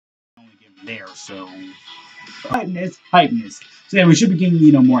there. So hypeness. So yeah, we should be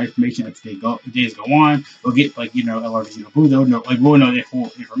getting more information as days go on. We'll get LR Vegeta Blue. They'll know we'll know the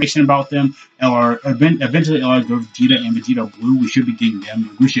full information about them. Eventually LR Vegeta and Vegeta Blue. We should be getting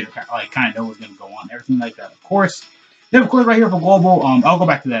them. We should kind of know what's gonna go on, everything like that. Of course. Then of course right here for Global. I'll go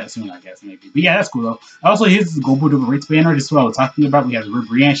back to that soon, I guess maybe. But yeah, that's cool though. Also, here's the Global Double Rates banner. This is what I was talking about. We have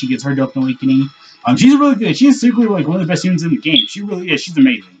Brienne. She gets her Dokkan Awakening. She's really good. She's secretly one of the best units in the game. She really is. She's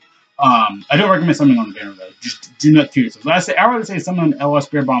amazing. I don't recommend something on the banner though. Just do not curious. So I would say something on LR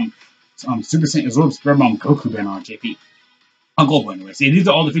Spirit Bomb, Super Saiyan Absorb Spirit Bomb Goku banner on JP. On Global anyway. See, these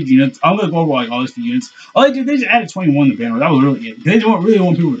are all the 50 units. I'm gonna go over all these 50 units. All they did, they just added 21 to the banner. That was really it. They don't really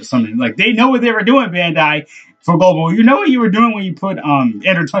want people to summon. Like they know what they were doing, Bandai, for Global. You know what you were doing when you put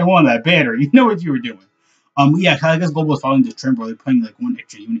Enter 21 on that banner. You know what you were doing. Yeah, I guess Global is following the trend where they're putting like one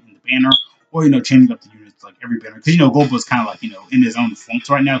extra unit in the banner, or changing up the units like every banner. Because Global is kind of like in his own flunks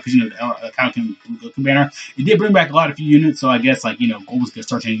right now. Because the Falcon Blue Goku banner, it did bring back a lot of few units. So I guess Global's gonna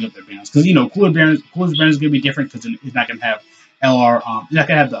start changing up their banners. Because Cooler's banner is gonna be different because it's not gonna have LR. It's not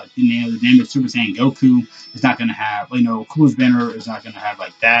gonna have the name of Super Saiyan Goku. It's not gonna have Cooler's banner is not gonna have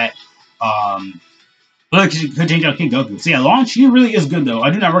like that. But you could change out King Goku. So yeah, Launch, she really is good though.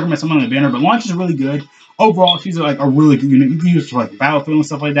 I do not recommend someone on the banner, but Launch is really good. Overall, she's like a really good unit. You can use her for like battlefield and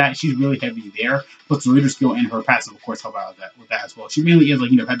stuff like that. She's really heavy there. Plus the leader skill and her passive, of course, help out with that as well. She really is like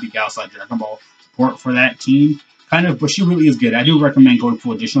heavy gals like Dragon Ball support for that team, kind of. But she really is good. I do recommend going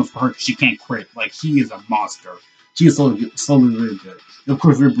for additionals for her because she can't crit. Like she is a monster. She is slowly really good. And of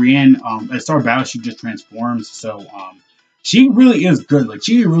course, with Brienne, at start battle, she just transforms. So she really is good. Like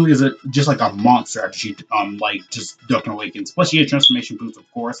she really is just like a monster after she like just Dokkan Awakens. Plus she has transformation boost,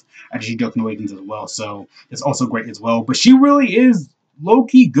 of course, after she Dokkan Awakens as well. So it's also great as well. But she really is low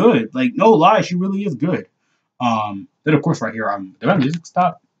key good. Like no lie, she really is good. Then of course right here, did my music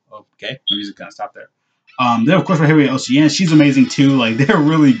stop? Okay, my music kind of stopped there. Then of course right here we have LCN. She's amazing too. Like they're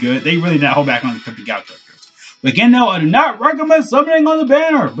really good. They really did not hold back on the 50 Gal characters. But again, no, I do not recommend summoning on the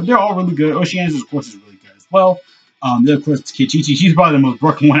banner. But they're all really good. Oceanus, of course, is really good as well. Then of course Kichichi, she's probably the most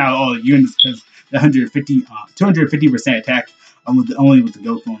broken one out of all the units because the 250% attack only with the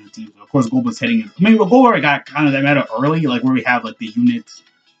Goku on the team. So of course Global is heading in. I mean, Global already got kind of that meta early, like where we have like the units,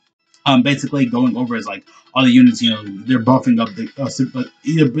 basically going over as like all the units, they're buffing up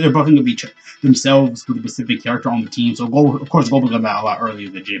they're buffing up themselves with a specific character on the team. So of course Global got that a lot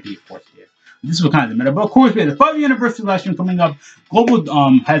earlier than JP, of course, did. This was kind of the meta, but of course we had the 5th anniversary live stream coming up. Global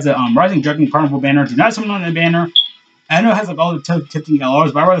has a Rising Dragon Carnival banner. Do not summon on that banner. I know it has like all the tempting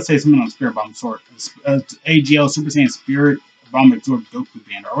LRs, but I'd rather say something on Spirit Bomb sort. AGL Super Saiyan Spirit Bomb Absorb Goku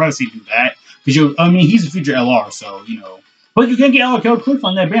banner. I'd rather say do that because he's a future LR, so But you can get LR Kill Cliff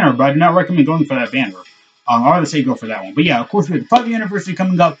on that banner, but I do not recommend going for that banner. I'd rather say go for that one. But yeah, of course we have the 5th anniversary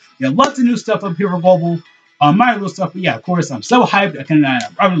coming up. We have lots of new stuff up here for Global. My little stuff, but yeah, of course, I'm so hyped.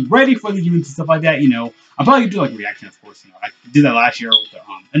 I'm ready for the units and stuff like that. I'm probably gonna do like a reaction, of course. I did that last year with the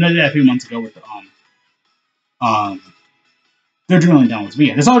and I did that a few months ago with the they're drilling downwards. But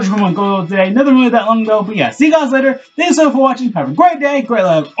yeah, that's all just from one go today. Nothing really that long ago. But yeah, see you guys later. Thanks so much for watching. Have a great day, great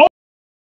life.